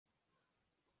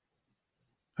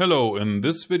Hello, in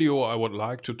this video I would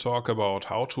like to talk about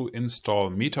how to install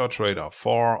Metatrader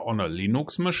 4 on a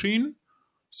Linux machine.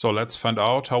 So let's find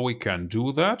out how we can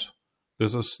do that.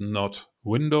 This is not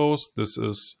Windows, this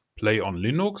is Play on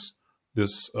Linux.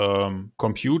 This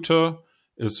computer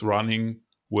is running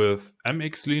with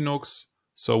MX-Linux,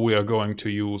 so we are going to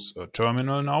use a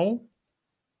terminal now.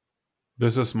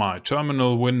 This is my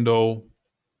terminal window.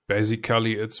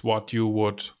 Basically it's what you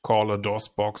would call a DOS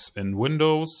box in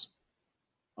Windows.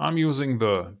 I'm using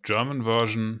the German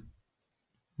version.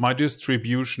 My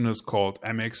distribution is called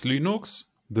MX-Linux.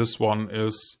 This one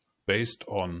is based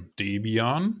on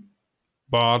Debian.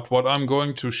 But what I'm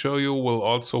going to show you will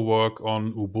also work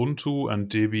on Ubuntu and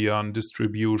Debian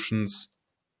distributions.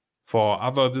 For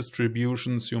other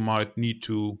distributions you might need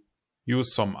to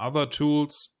use some other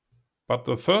tools. But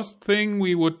the first thing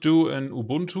we would do in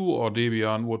Ubuntu or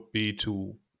Debian would be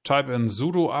to type in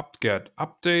sudo apt-get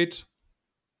update.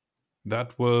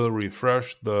 That will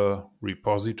refresh the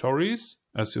repositories.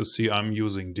 As you see, I'm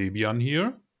using Debian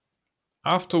here.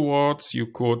 Afterwards, you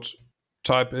could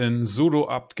type in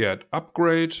sudo apt-get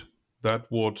upgrade. That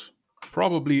would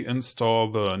probably install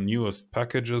the newest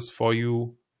packages for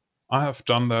you. I have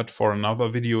done that for another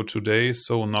video today,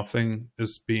 so nothing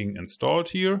is being installed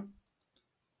here.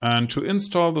 And to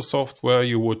install the software,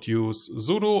 you would use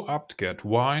sudo apt-get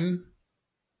wine,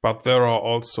 but there are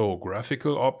also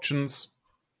graphical options.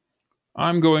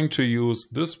 I'm going to use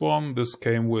this one. This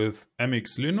came with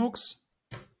MX-Linux.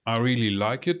 I really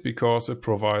like it because it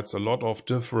provides a lot of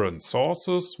different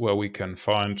sources where we can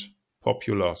find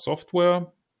popular software.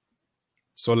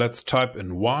 So let's type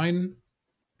in Wine.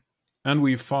 And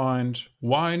we find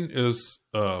Wine is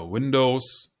a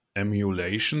Windows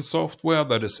emulation software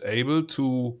that is able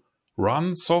to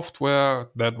run software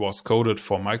that was coded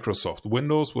for Microsoft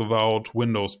Windows without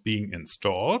Windows being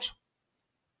installed.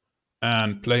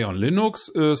 And Play on Linux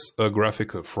is a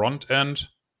graphical front end.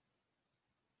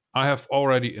 I have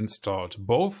already installed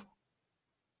both.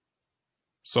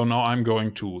 So now I'm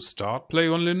going to start Play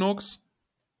on Linux.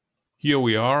 Here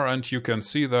we are, and you can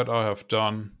see that I have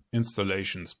done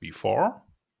installations before.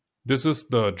 This is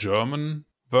the German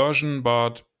version,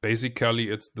 but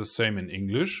basically it's the same in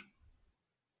English.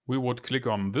 We would click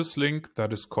on this link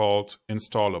that is called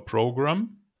Install a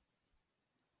Program.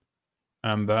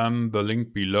 And then the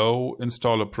link below,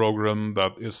 install a program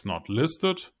that is not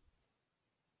listed.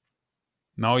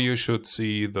 Now you should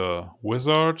see the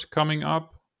wizard coming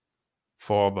up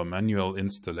for the manual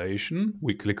installation.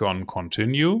 We click on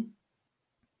continue.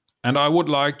 And I would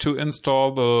like to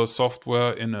install the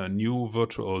software in a new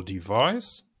virtual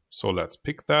device. So let's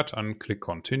pick that and click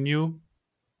continue.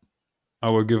 I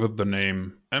will give it the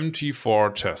name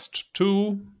MT4 test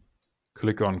 2.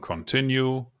 Click on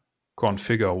continue.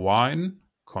 Configure Wine,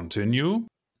 continue.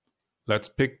 Let's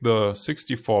pick the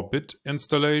 64-bit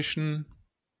installation,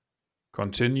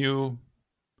 continue.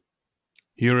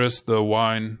 Here is the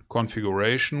Wine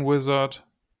configuration wizard.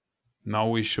 Now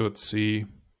we should see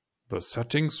the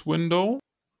settings window.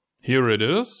 Here it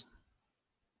is.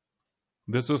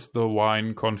 This is the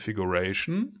Wine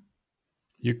configuration.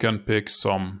 You can pick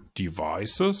some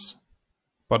devices.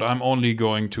 But I'm only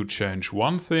going to change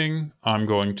one thing. I'm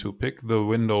going to pick the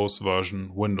Windows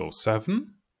version Windows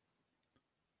 7.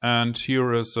 And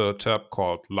here is a tab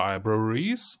called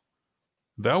Libraries.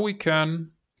 There we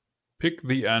can pick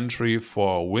the entry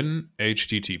for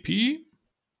WinHTTP.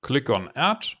 Click on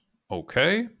Add.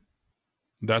 OK.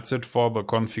 That's it for the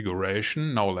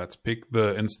configuration. Now let's pick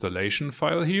the installation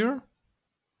file here.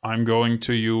 I'm going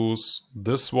to use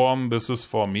this one. This is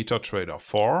for Metatrader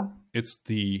 4. It's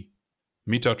the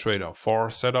Metatrader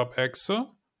 4 setup.exe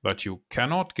that you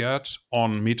cannot get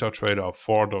on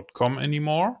metatrader4.com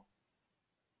anymore.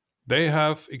 They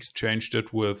have exchanged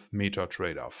it with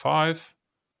Metatrader 5,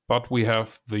 but we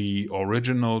have the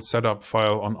original setup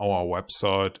file on our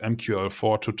website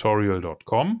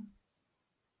MQL4tutorial.com.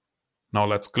 Now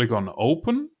let's click on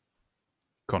Open,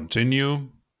 Continue,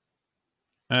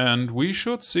 and we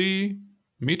should see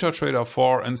Metatrader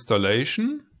 4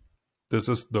 installation. This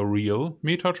is the real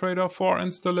Metatrader 4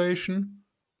 installation.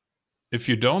 If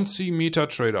you don't see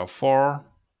Metatrader 4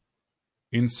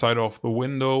 inside of the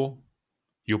window,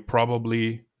 you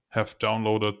probably have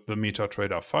downloaded the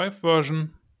Metatrader 5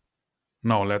 version.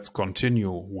 Now let's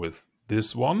continue with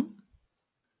this one.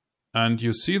 And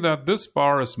you see that this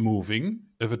bar is moving.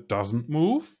 If it doesn't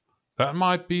move, that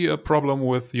might be a problem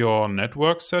with your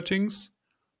network settings.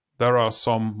 There are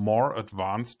some more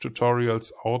advanced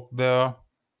tutorials out there.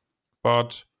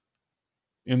 But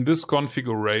in this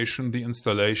configuration, the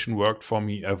installation worked for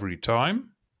me every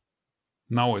time.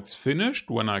 Now it's finished.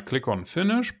 When I click on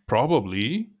Finish,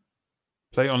 probably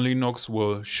Playonlinux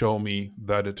will show me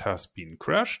that it has been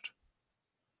crashed.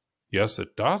 Yes,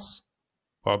 it does,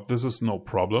 but this is no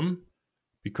problem,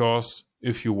 because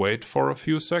if you wait for a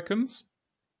few seconds,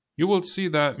 you will see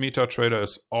that Metatrader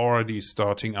is already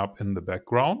starting up in the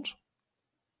background.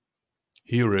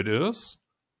 Here it is.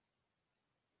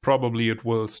 Probably it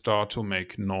will start to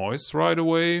make noise right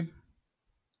away.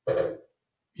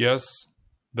 Yes,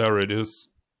 there it is.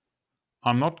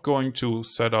 I'm not going to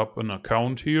set up an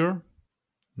account here.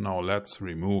 Now let's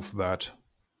remove that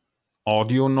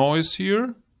audio noise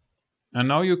here. And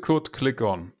now you could click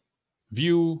on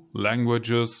View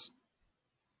Languages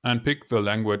and pick the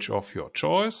language of your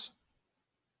choice.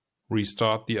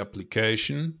 Restart the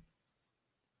application.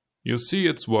 You see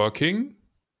it's working.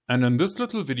 And in this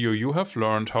little video you have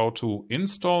learned how to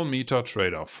install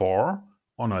Metatrader 4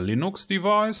 on a Linux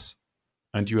device,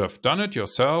 and you have done it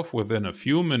yourself within a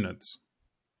few minutes.